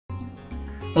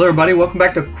Hello everybody, welcome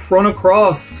back to Chrono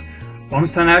Cross,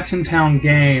 Bonus Town Action Town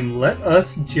game. Let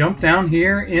us jump down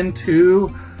here into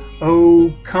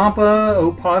Ocampa,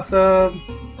 Opasa,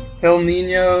 El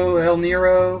Nino, El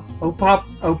Nero,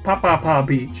 Opapapa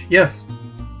Beach. Yes.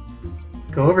 Let's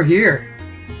go over here.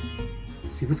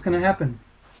 Let's see what's gonna happen.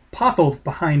 Potholes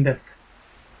behind us.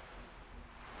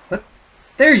 What?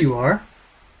 There you are.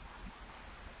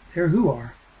 There who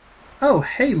are? Oh,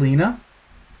 hey Lena.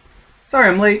 Sorry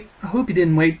I'm late. I hope you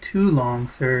didn't wait too long,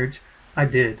 Serge. I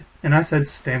did, and I said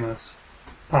Stamos.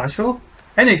 Pashal?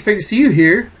 I didn't expect to see you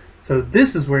here, so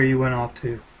this is where you went off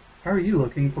to. How are you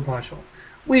looking for Pashal?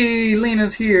 Wee,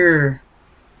 Lena's here.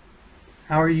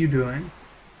 How are you doing?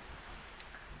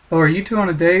 Oh, are you two on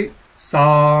a date?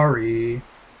 Sorry.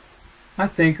 I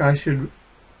think I should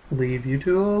leave you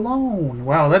two alone.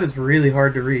 Wow, that is really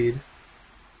hard to read.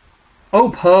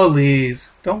 Oh, please.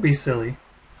 Don't be silly.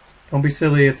 Don't be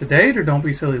silly, it's a date, or don't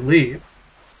be silly, leave.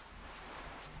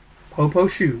 Popo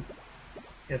shoe.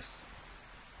 Yes.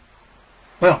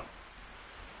 Well,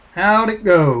 how'd it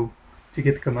go? Did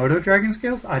you get the Komodo dragon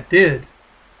scales? I did.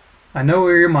 I know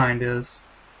where your mind is.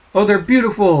 Oh, they're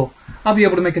beautiful! I'll be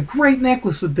able to make a great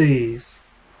necklace with these.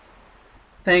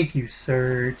 Thank you,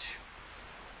 Serge.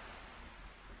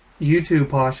 You too,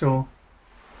 Pashal.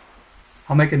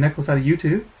 I'll make a necklace out of you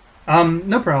too.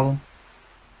 No problem.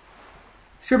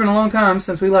 Sure been a long time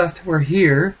since we last were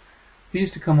here. We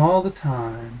used to come all the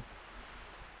time.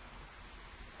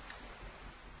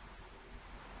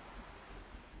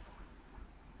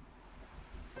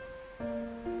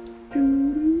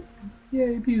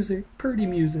 Yay, music. Pretty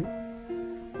music.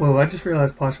 Whoa, I just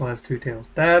realized Pashal has two tails.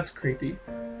 That's creepy.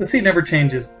 The seat never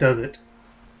changes, does it?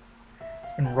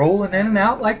 It's been rolling in and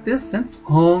out like this since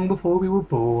long before we were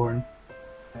born.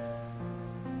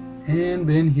 And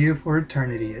been here for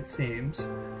eternity, it seems.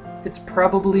 It's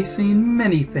probably seen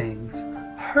many things,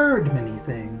 heard many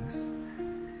things.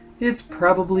 It'll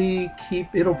probably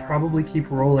keep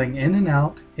rolling in and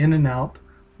out,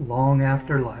 long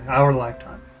after our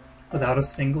lifetime, without a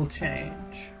single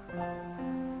change.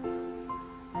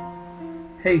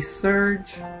 Hey,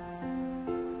 Serge.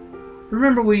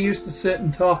 Remember we used to sit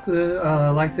and talk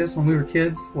like this when we were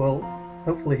kids? Well,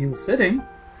 hopefully he was sitting.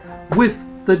 With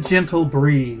the gentle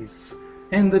breeze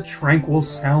and the tranquil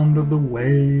sound of the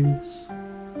waves.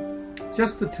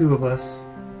 Just the two of us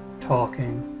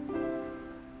talking.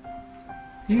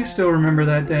 Do you still remember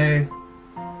that day?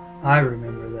 I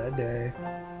remember that day.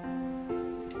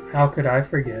 How could I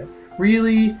forget?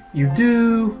 Really? You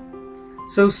do?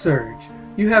 So Serge,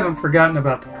 you haven't forgotten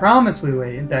about the promise we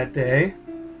made that day.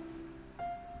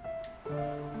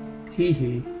 Hee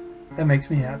hee. That makes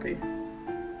me happy.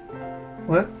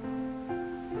 What?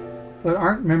 But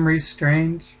aren't memories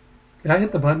strange? Did I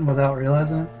hit the button without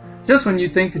realizing it? Just when you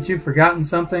think that you've forgotten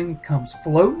something, it comes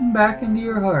floating back into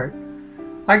your heart.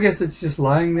 I guess it's just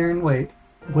lying there and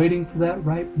waiting for that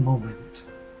right moment.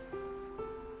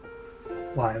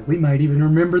 Why, we might even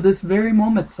remember this very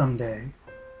moment someday.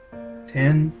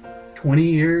 10, 20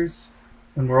 years,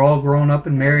 when we're all grown up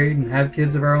and married and have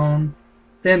kids of our own.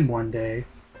 Then one day,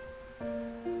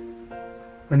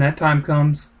 when that time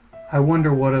comes, I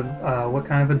wonder what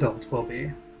kind of adults we'll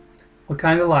be. What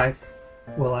kind of life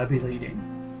will I be leading?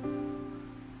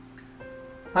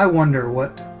 I wonder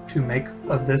what to make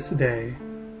of this day.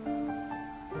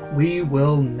 We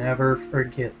will never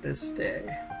forget this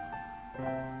day.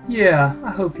 Yeah,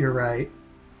 I hope you're right.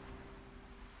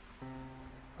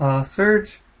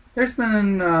 Serge, there's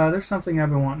something I've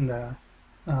been wanting to,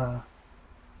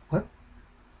 what?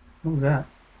 What was that?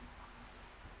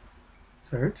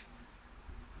 Serge?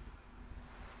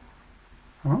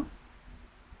 Huh?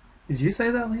 Did you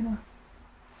say that, Lena?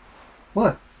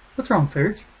 What? What's wrong,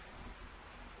 Serge?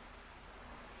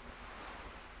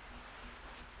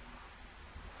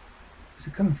 Is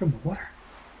it coming from the water?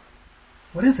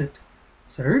 What is it?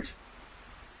 Serge?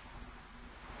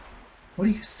 What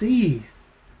do you see?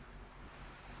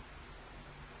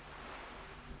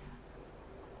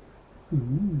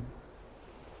 Ooh.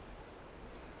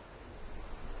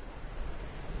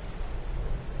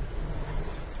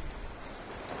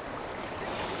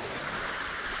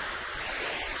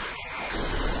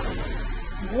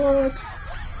 What?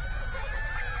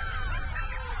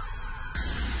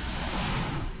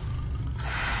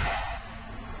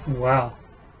 Wow.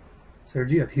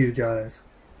 Serge, you have huge eyes.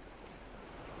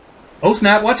 Oh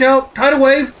snap, watch out! Tidal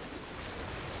wave!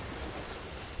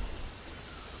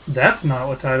 That's not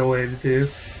what tidal waves do.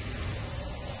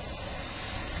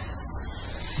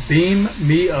 Beam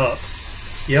me up.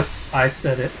 Yep, I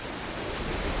said it.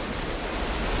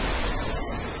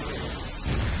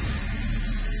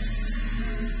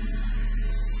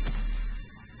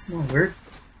 Oh, where'd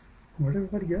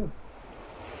everybody go?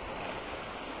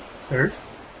 Search.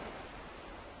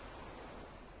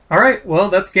 Alright, well,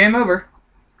 that's game over.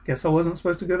 Guess I wasn't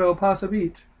supposed to go to El Paso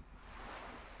Beach.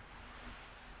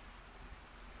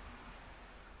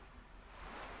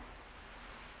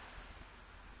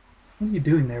 What are you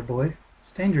doing there, boy?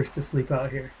 It's dangerous to sleep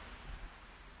out here.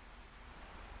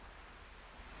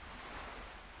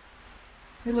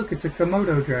 Hey, look, it's a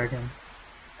Komodo dragon.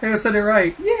 Hey, I said it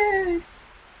right. Yay!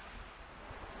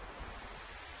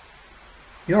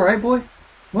 You alright, boy?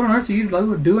 What on earth are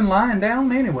you doing lying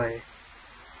down anyway?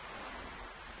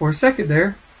 For a second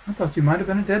there, I thought you might have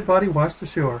been a dead body washed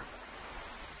ashore.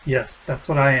 Yes, that's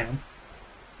what I am.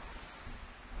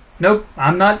 Nope,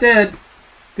 I'm not dead.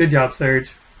 Good job,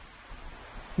 Serge.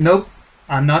 Nope,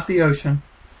 I'm not the ocean.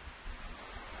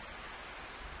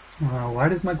 Why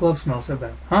does my glove smell so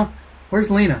bad? Huh? Where's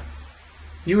Lena?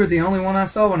 You were the only one I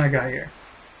saw when I got here.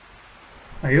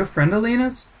 Are you a friend of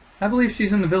Lena's? I believe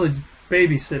she's in the village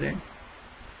babysitting.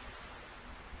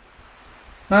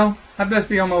 Well, I'd best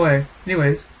be on my way.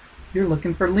 Anyways, you're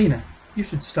looking for Lena. You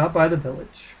should stop by the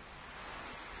village.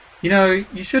 You know,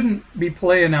 you shouldn't be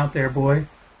playing out there, boy.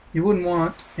 You wouldn't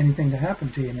want anything to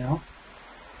happen to you now.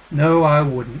 No, I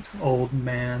wouldn't, old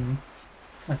man.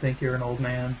 I think you're an old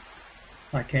man.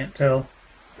 I can't tell.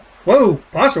 Whoa,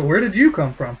 Pasha, where did you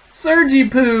come from? Sergi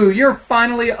Poo, you're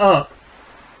finally up.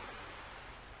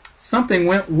 Something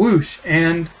went whoosh,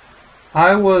 and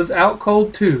I was out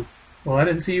cold too. Well, I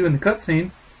didn't see you in the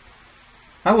cutscene.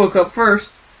 I woke up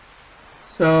first,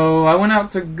 so I went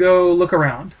out to go look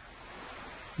around.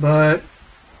 But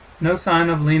no sign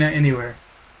of Lena anywhere.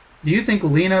 Do you think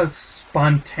Lena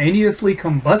spontaneously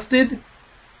combusted?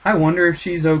 I wonder if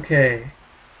she's okay.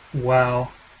 Wow.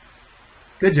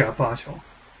 Good job, Paschal.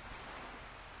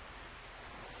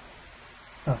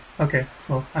 Oh, okay.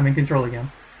 Well, I'm in control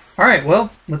again. Alright, well,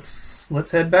 let's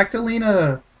head back to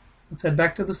Lena. Let's head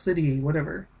back to the city,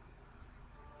 whatever.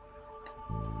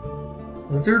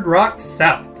 Lizard Rock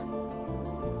South.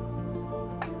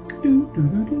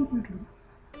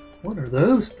 What are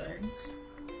those things?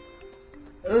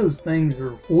 Those things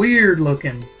are weird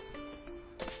looking.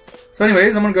 So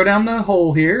anyways, I'm going to go down the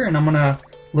hole here and I'm going to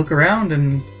look around,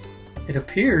 and it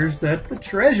appears that the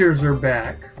treasures are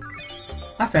back.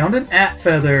 I found an at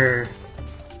feather.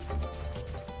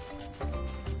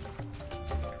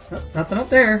 Oh, nothing up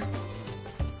there.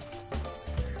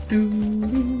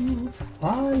 Doo-doo.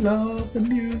 I love the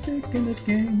music in this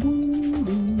game.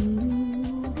 Doo-doo.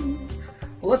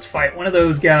 Well, let's fight one of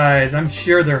those guys. I'm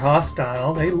sure they're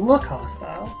hostile. They look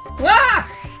hostile. Ah!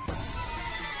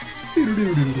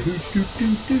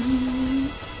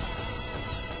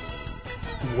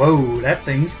 Whoa, that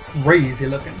thing's crazy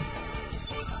looking.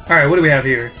 Alright, what do we have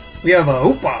here? We have a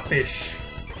Oopa fish.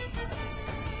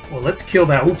 Well, let's kill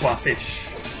that Oopa fish.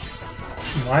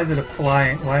 Why is it a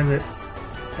flying? Why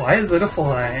is it a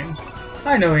flying?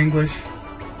 I know English.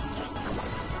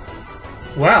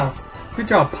 Wow, good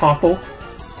job, Popple.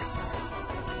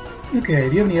 Okay,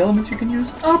 do you have any elements you can use?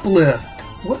 Uplift!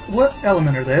 What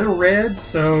element are they? They're red,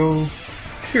 so...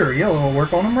 Sure, yellow will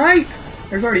work on them, right?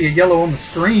 There's already a yellow on the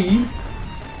screen.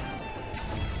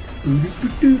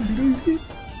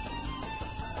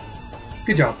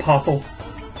 Good job, Popple.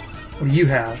 What do you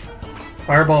have?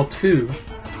 Fireball 2.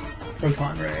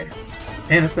 Proton Ray.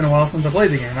 And it's been a while since I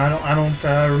played the game. I don't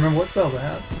remember what spells I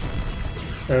have.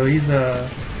 So he's a...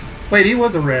 Wait, he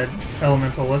was a red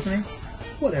elemental, wasn't he?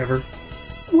 Whatever.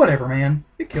 Whatever, man.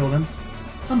 It killed him.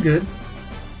 I'm good.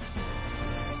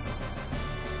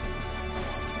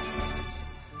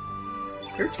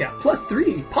 Search got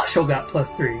 +3. Paschal got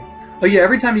 +3. Oh yeah,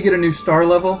 every time you get a new star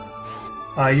level,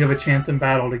 you have a chance in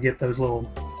battle to get those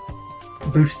little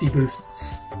boosty boosts.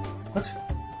 What?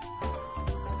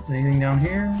 Anything down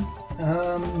here?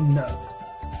 No.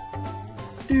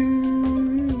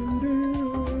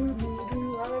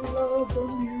 I love the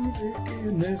music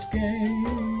in this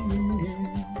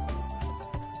game.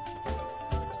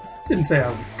 Didn't say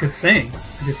I could sing.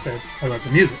 I just said I love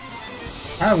the music.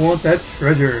 I want that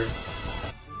treasure.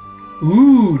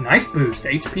 Ooh, nice boost.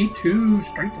 HP 2,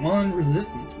 Strength 1,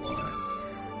 Resistance 1.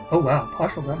 Oh wow,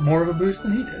 Paschal got more of a boost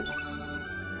than he did.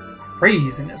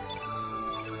 Craziness.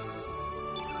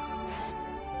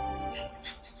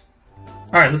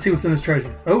 Alright, let's see what's in this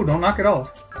treasure. Oh, don't knock it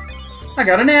off. I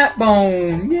got an ant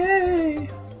bone! Yay!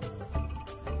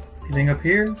 Anything up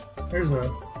here? There's a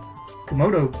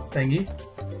Komodo thingy.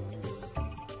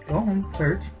 Go on,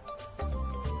 search.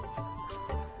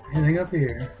 Anything up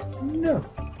here? No.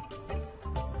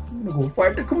 I'm gonna go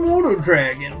fight the Komodo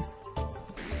dragon.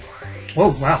 Whoa,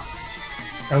 wow.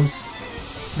 That was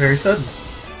very sudden.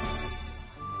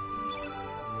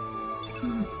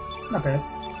 Not bad.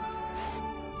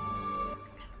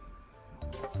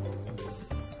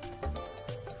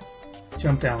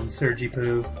 Jump down, Surgy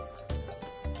Poo.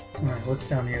 Alright, what's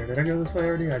down here? Did I go this way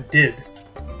already? I did.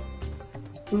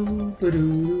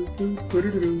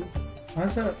 Why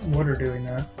is that water doing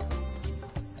that?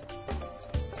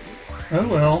 Oh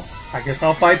well, I guess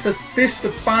I'll fight the fish to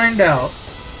find out.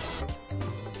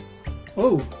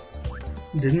 Oh,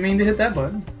 didn't mean to hit that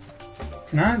button.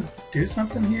 Can I do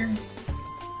something here?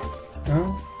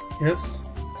 No? Yes?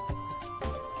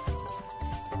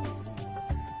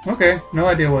 Okay, no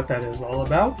idea what that is all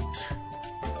about.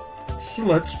 So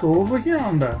let's go over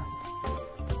yonder.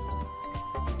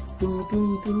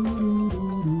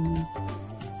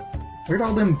 Where'd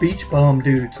all them beach bum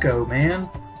dudes go, man?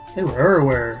 They were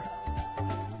everywhere.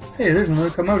 Hey, there's another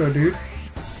Komodo dude.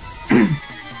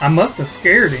 I must have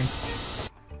scared him.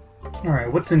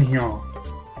 Alright, what's in here?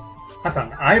 I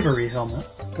found an Ivory Helmet.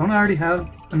 Don't I already have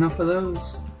enough of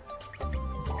those?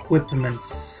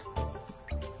 Equipments.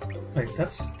 Wait,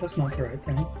 that's not the right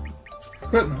thing.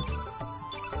 Equipment.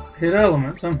 Hit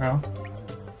element somehow.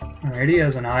 Alright, he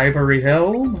has an ivory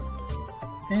helm.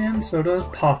 And so does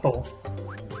Pothole.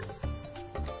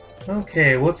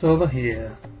 Okay, what's over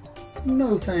here?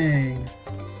 No thing.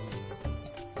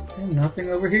 And nothing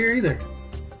over here either.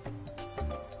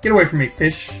 Get away from me,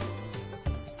 fish.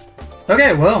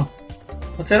 Okay, well,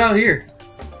 let's head out here.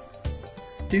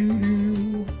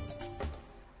 Doo-doo.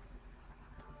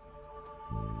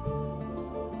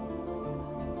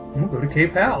 We'll go to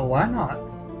Cape Howell, why not?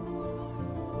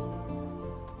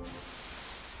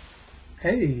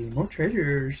 Hey, more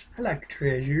treasures. I like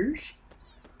treasures.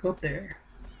 Go up there.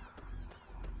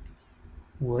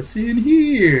 What's in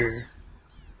here?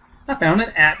 I found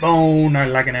an at bone. I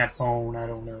like an at bone. I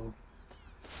don't know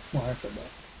why I said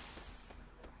that.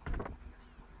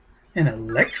 An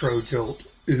ElectroJolt.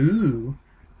 Ooh,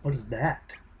 what is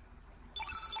that?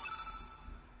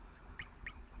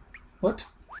 What?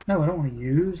 No, I don't want to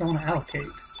use. I want to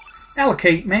allocate.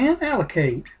 Allocate, man.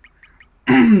 Allocate.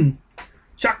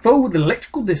 Shock foe with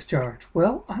electrical discharge.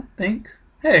 Well, I think...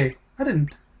 Hey, I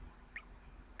didn't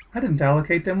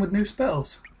allocate them with new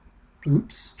spells.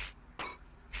 Oops.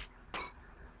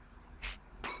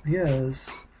 Yes.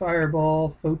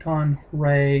 Fireball, photon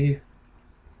ray.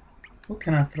 What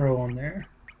can I throw on there?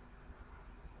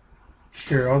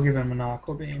 Sure, I'll give him an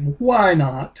aqua beam. Why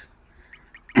not?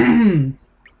 And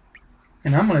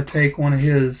I'm going to take one of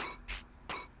his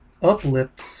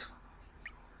uplifts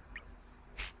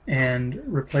and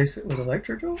replace it with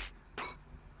ElectroJolt?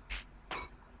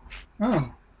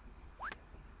 Oh.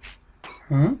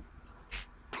 Huh?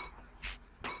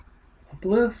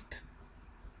 Uplift?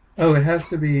 Oh, it has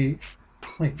to be...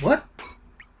 Wait, what?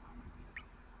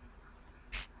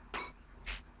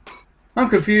 I'm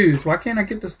confused. Why can't I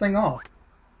get this thing off?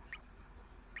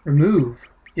 Remove.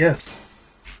 Yes.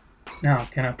 Now,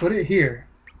 can I put it here?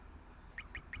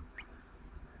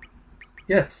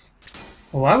 Yes.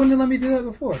 Well, why wouldn't it let me do that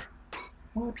before?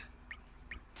 What?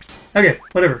 Okay,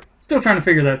 whatever. Still trying to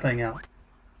figure that thing out.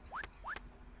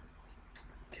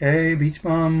 Okay, Beach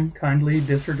Bum, kindly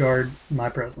disregard my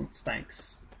presence.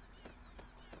 Thanks.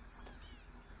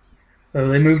 So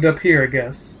they moved up here, I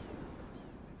guess.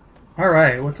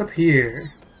 Alright, what's up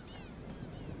here?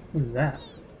 What is that?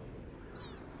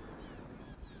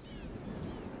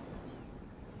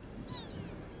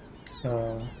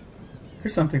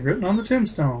 There's something written on the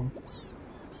tombstone.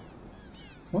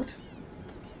 What?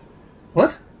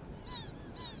 What?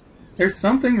 There's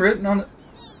something written on the...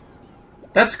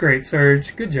 That's great,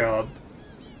 Surge. Good job.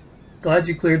 Glad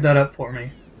you cleared that up for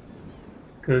me.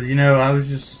 Because, you know, I was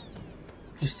just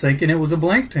thinking it was a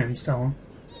blank tombstone.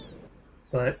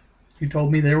 But you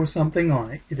told me there was something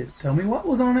on it. You didn't tell me what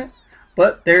was on it,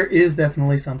 but there is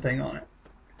definitely something on it.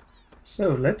 So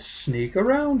let's sneak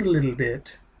around a little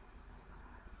bit.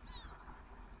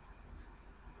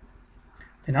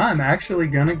 And I'm actually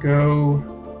gonna go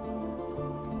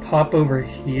pop over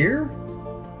here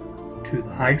to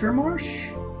the Hydra Marsh.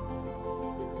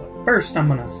 But first I'm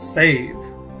gonna save,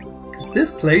 because this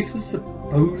place is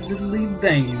supposedly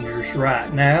dangerous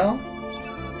right now.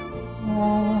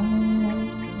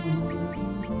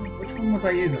 Which one was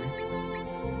I using?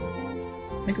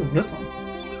 I think it was this one.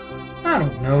 I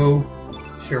don't know.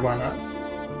 Sure, why not?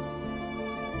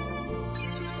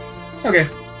 Okay.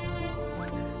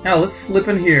 Now let's slip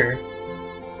in here.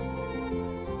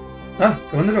 Ah,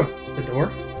 go in the door. The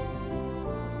door?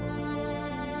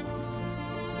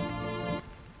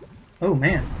 Oh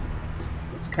man.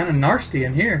 It's kind of nasty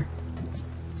in here.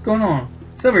 What's going on?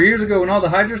 Several years ago when all the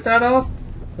hydras died off,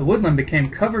 the woodland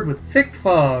became covered with thick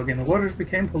fog and the waters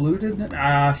became polluted and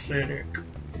acidic.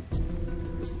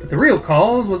 But the real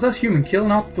cause was us human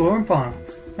killing off the flora and fauna.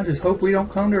 I just hope we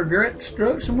don't come to regret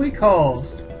destruction we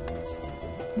caused.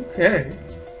 Okay.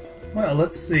 Well,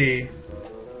 let's see.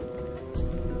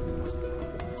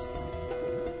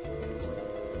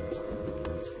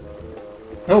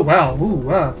 Oh wow! Ooh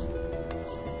wow!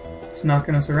 It's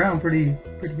knocking us around pretty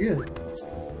good.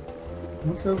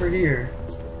 What's over here?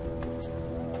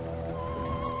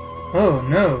 Oh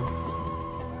no!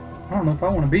 I don't know if I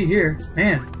want to be here,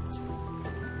 man.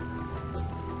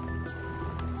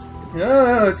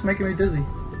 Oh, it's making me dizzy.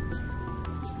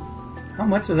 How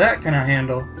much of that can I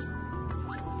handle?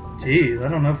 Jeez, I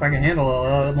don't know if I can handle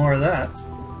a lot more of that.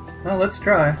 Well, let's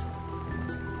try.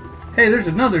 Hey, there's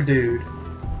another dude.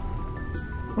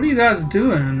 What are you guys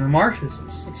doing in the marshes in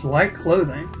such light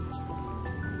clothing?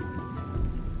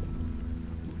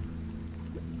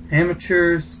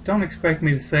 Amateurs, don't expect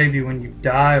me to save you when you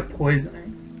die of poisoning.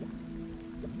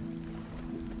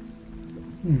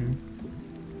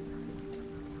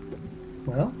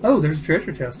 Well, oh, there's a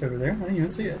treasure chest over there. I didn't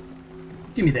even see it.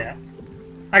 Give me that.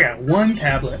 I got one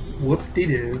tablet.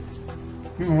 Whoop-de-doo.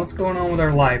 What's going on with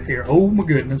our life here? Oh my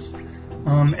goodness.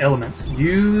 Elements.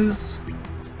 Use.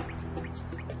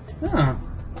 Huh.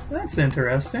 That's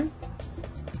interesting.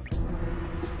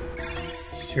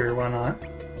 Sure, why not?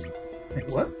 Wait,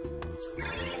 what?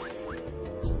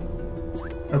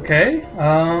 Okay, is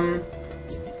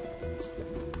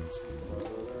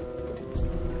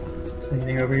there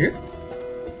anything over here?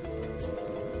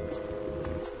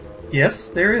 Yes,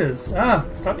 there is. Ah,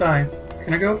 stop dying.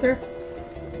 Can I go up there?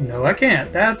 No, I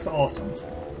can't. That's awesome.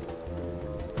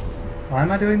 Why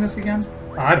am I doing this again?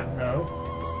 I don't know.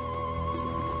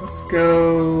 Let's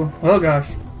go... Oh gosh.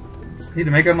 I need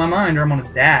to make up my mind or I'm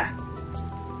gonna die.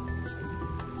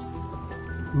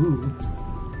 Ooh.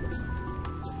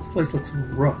 This place looks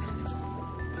rough.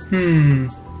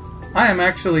 I am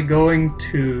actually going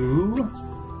to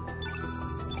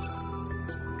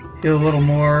heal a little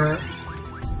more,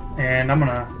 and I'm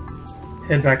gonna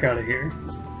head back out of here.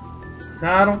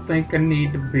 I don't think I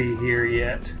need to be here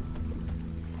yet.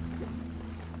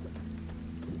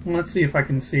 Let's see if I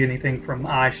can see anything from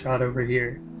eye shot over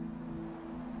here.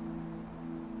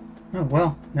 Oh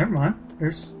well, never mind.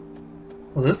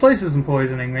 Well, this place isn't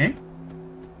poisoning me.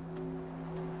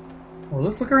 Well,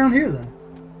 let's look around here then.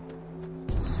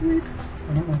 Sweet.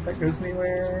 I don't know if that goes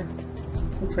anywhere.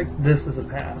 Looks like this is a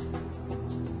path.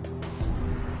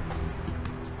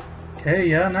 Okay,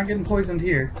 yeah, I'm not getting poisoned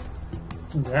here.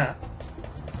 What's that?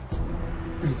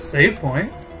 There's a save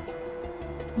point.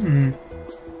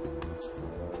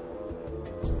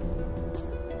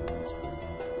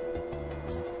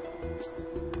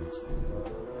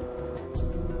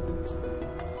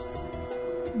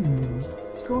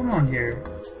 What's going on here?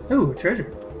 Ooh, a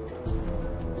treasure.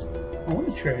 I want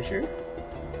a treasure.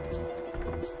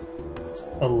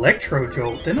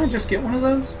 ElectroJolt. Didn't I just get one of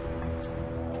those?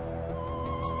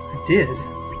 I did.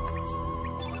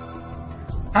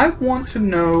 I want to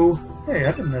know... Hey,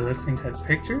 I didn't know those things had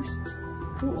pictures.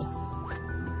 Cool.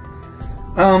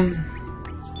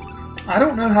 I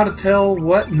don't know how to tell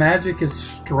what magic is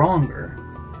stronger.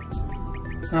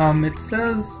 It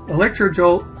says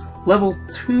ElectroJolt level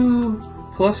 2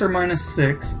 plus or minus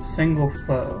 6 single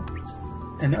foe.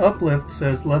 And Uplift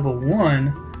says level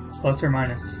 1 plus or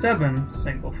minus 7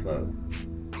 single foe.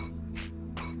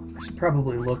 I should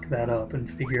probably look that up and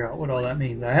figure out what all that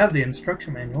means. I have the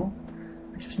instruction manual.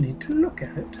 I just need to look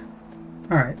at it.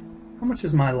 Alright, how much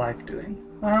is my life doing?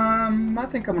 I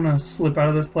think I'm gonna slip out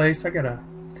of this place. I got a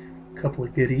couple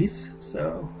of goodies,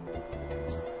 so...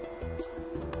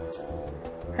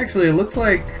 Actually, it looks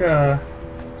like, I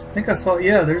think I saw,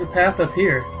 yeah, there's a path up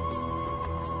here.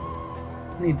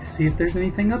 I need to see if there's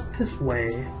anything up this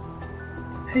way.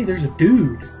 Hey, there's a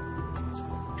dude.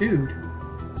 Dude.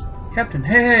 Captain,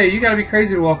 hey, you gotta be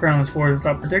crazy to walk around this forest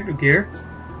without protective gear.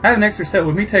 I have an extra set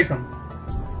with me, take them.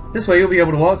 This way you'll be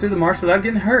able to walk through the marsh without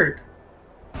getting hurt.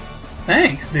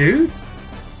 Thanks, dude.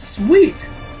 Sweet.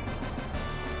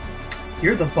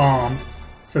 You're the bomb.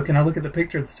 So can I look at the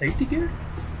picture of the safety gear?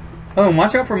 Oh, and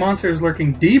watch out for monsters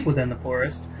lurking deep within the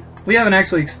forest. We haven't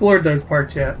actually explored those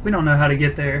parts yet. We don't know how to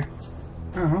get there.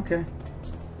 Oh, okay.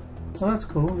 Well, that's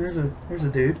cool. There's a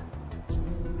dude.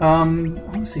 I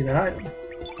want to see that item.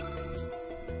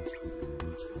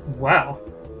 Wow.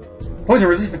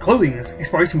 Poison-resistant clothing is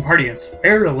exploration party and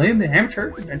spare to limb the amateur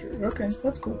adventure. Okay,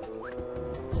 that's cool.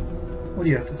 What do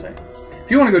you have to say? If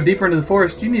you want to go deeper into the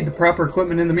forest, you need the proper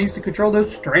equipment and the means to control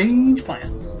those strange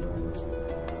plants.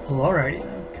 Well, alrighty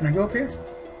then. Can I go up here?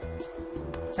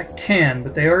 I can,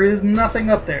 but there is nothing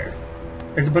up there.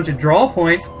 There's a bunch of draw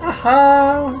points.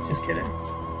 Aha! Just kidding.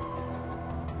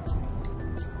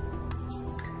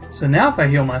 So now if I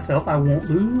heal myself, I won't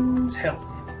lose health.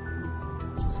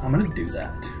 So I'm gonna do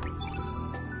that.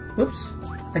 Oops.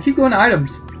 I keep going to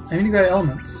items. I need to go to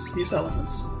elements. Use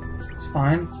elements. It's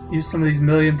fine. Use some of these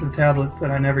millions of tablets that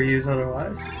I never use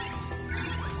otherwise.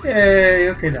 Yay,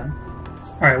 okay, done.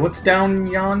 Alright, what's down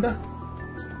yonder?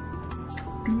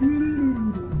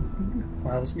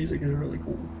 Wow, this music is really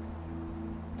cool.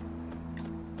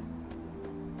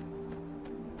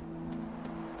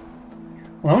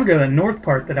 Well, I want to go to the north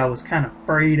part that I was kind of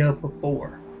afraid of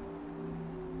before.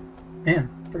 Man,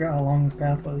 I forgot how long this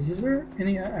path was. Is there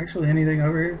actually anything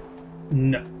over here?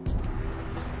 No.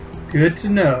 Good to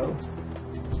know.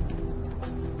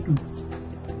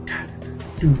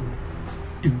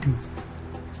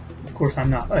 Of course,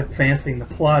 I'm not advancing the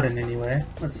plot in any way.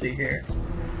 Let's see here.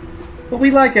 But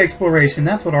we like exploration.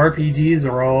 That's what RPGs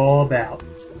are all about.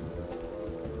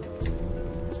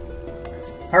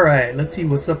 Alright, let's see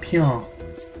what's up here.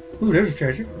 Ooh, there's a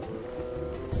treasure.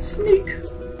 Sneak.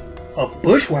 A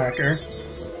bushwhacker?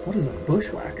 What is a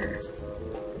bushwhacker?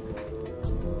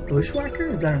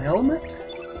 Bushwacker? Is that an element?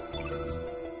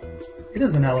 It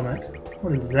is an element.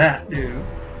 What does that do?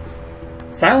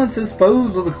 Silences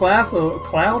foes with a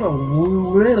cloud of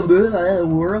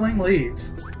whirling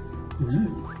leaves.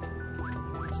 Ooh.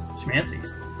 Schmancy.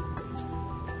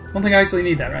 Don't think I actually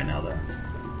need that right now, though.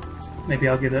 Maybe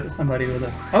I'll give that to somebody with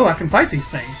a... Oh, I can fight these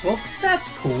things. Well, that's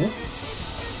cool.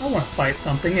 I want to fight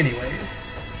something anyways.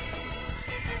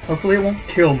 Hopefully it won't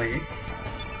kill me.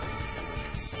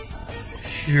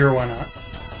 Sure, why not?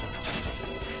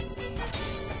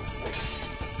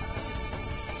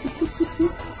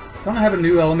 Don't I have a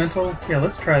new elemental? Yeah,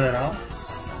 let's try that out.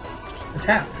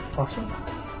 Attack. Awesome.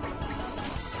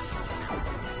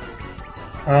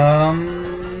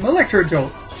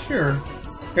 ElectroJolt. Sure.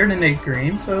 They're an innate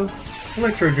green, so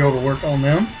ElectroJolt will work on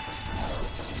them.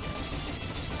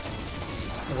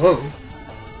 Whoa.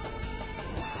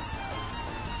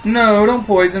 No, don't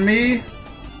poison me.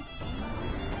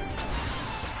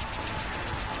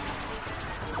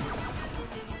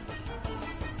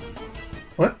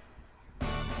 What?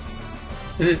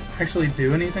 Did it actually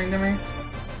do anything to me?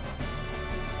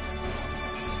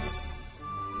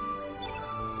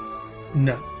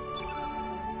 No.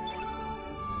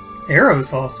 Arrow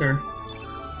saucer.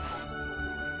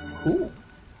 Cool.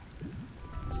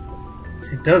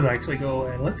 It does actually go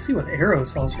away. Let's see what arrow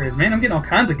saucer is. Man, I'm getting all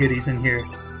kinds of goodies in here.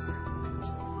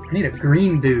 I need a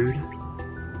green dude.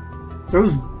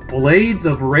 Throws blades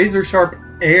of razor sharp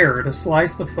air to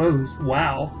slice the foes.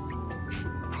 Wow.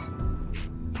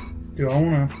 Do I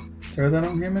want to throw that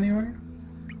on him anywhere?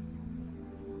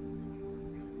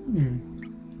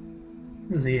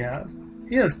 What does he have?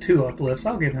 He has 2 uplifts.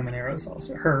 I'll give him an arrow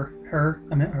saucer. Her.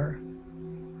 I meant her.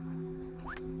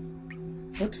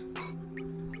 What?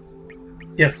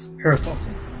 Yes, arrow saucer.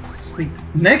 Sweet.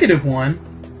 -1?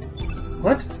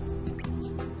 What?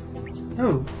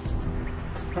 No.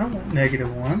 I don't want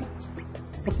 -1.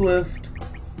 Uplift.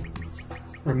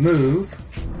 Remove.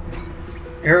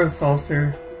 Arrow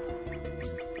saucer.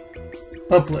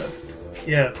 Uplift.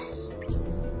 Yes.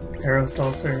 Arrow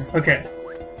saucer. Okay.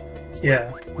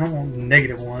 Yeah, I don't want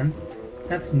 -1.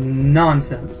 That's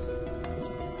nonsense.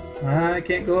 I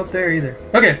can't go up there either.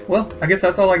 Okay, well, I guess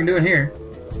that's all I can do in here.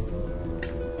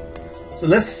 So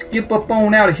let's skip up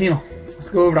on out of here. Let's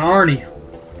go over to Arnie.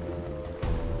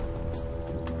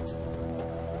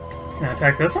 Can I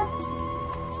attack this one?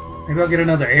 Maybe I'll get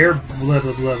another air blah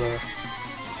blah blah blah.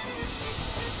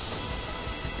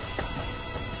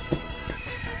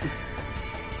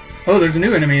 Oh, there's a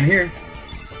new enemy in here.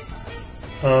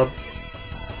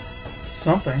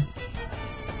 Something.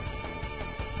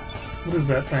 What is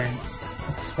that thing?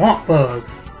 A swamp bug.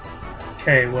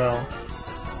 Okay, well,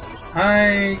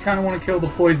 I kind of want to kill the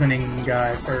poisoning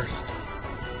guy first.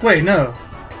 Wait, no.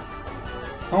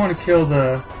 I want to kill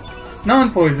the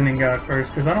non-poisoning guy first,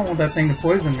 because I don't want that thing to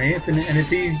poison me. And if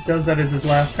he does that as his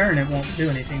last turn, it won't do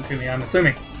anything to me, I'm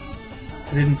assuming.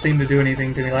 It didn't seem to do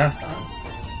anything to me last time.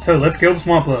 So, let's kill the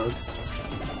swamp bug.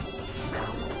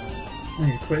 I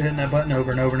need to quit hitting that button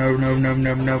over and over and over and over and over and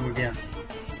over and over again.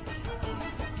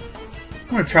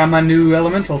 I'm going to try my new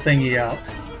elemental thingy out.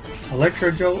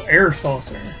 ElectroJolt Air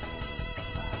Saucer.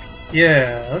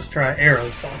 Yeah, let's try Arrow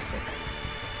Saucer.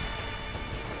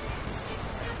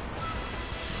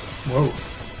 Whoa.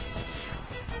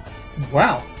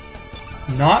 Wow.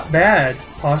 Not bad,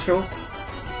 Partial.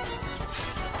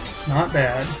 Not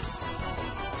bad.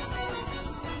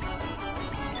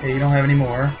 Okay, you don't have any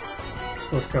more.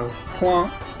 So let's go.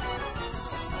 Plonk.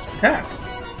 Attack.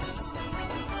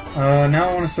 Now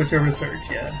I want to switch over to Surge,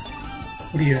 yeah.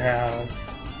 What do you have?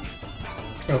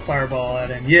 Throw Fireball at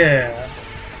him. Yeah.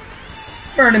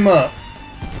 Burn him up.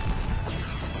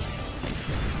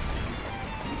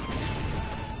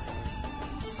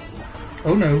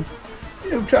 Oh no.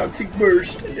 No toxic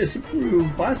burst. I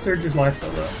disapprove. Why is Surge's life so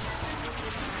low?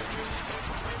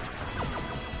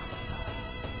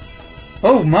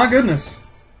 Oh my goodness.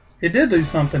 It did do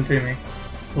something to me.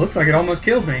 It looks like it almost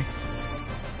killed me.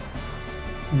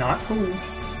 Not cool.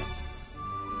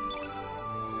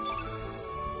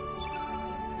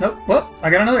 Nope. Well, I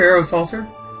got another arrow saucer.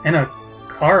 And a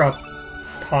carapace.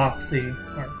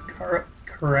 Or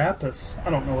carapace. I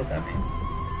don't know what that means.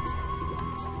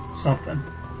 Something.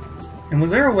 And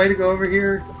was there a way to go over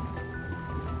here?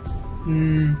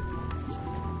 No.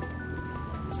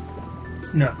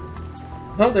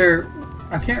 I thought there...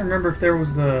 I can't remember if there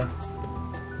was the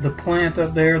plant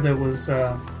up there that was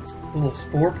the little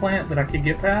spore plant that I could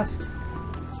get past.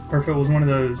 Or if it was one of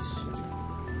those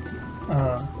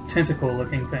tentacle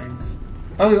looking things.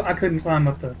 Oh, I couldn't climb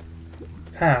up the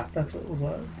path. That's what it was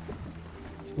like.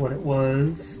 That's what it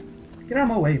was. Get out of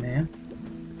my way, man.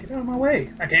 Get out of my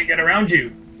way. I can't get around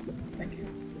you. Thank you.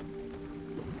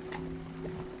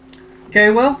 Okay,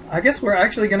 well, I guess we're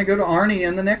actually going to go to Arnie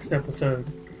in the next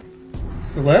episode.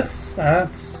 So let's... I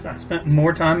spent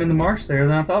more time in the marsh there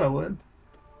than I thought I would.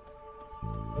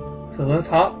 So let's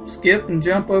hop, skip, and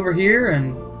jump over here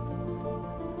and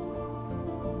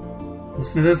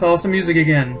listen to this awesome music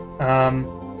again.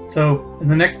 So in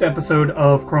the next episode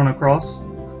of Chrono Cross,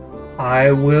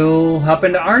 I will hop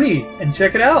into Arnie and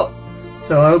check it out.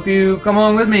 So I hope you come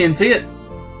along with me and see it.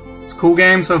 It's a cool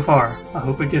game so far. I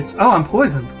hope it gets... Oh, I'm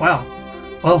poisoned. Wow.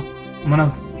 Well, I'm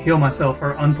gonna heal myself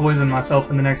or unpoison myself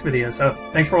in the next video. So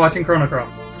thanks for watching Chrono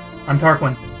Cross. I'm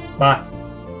Tarquin. Bye.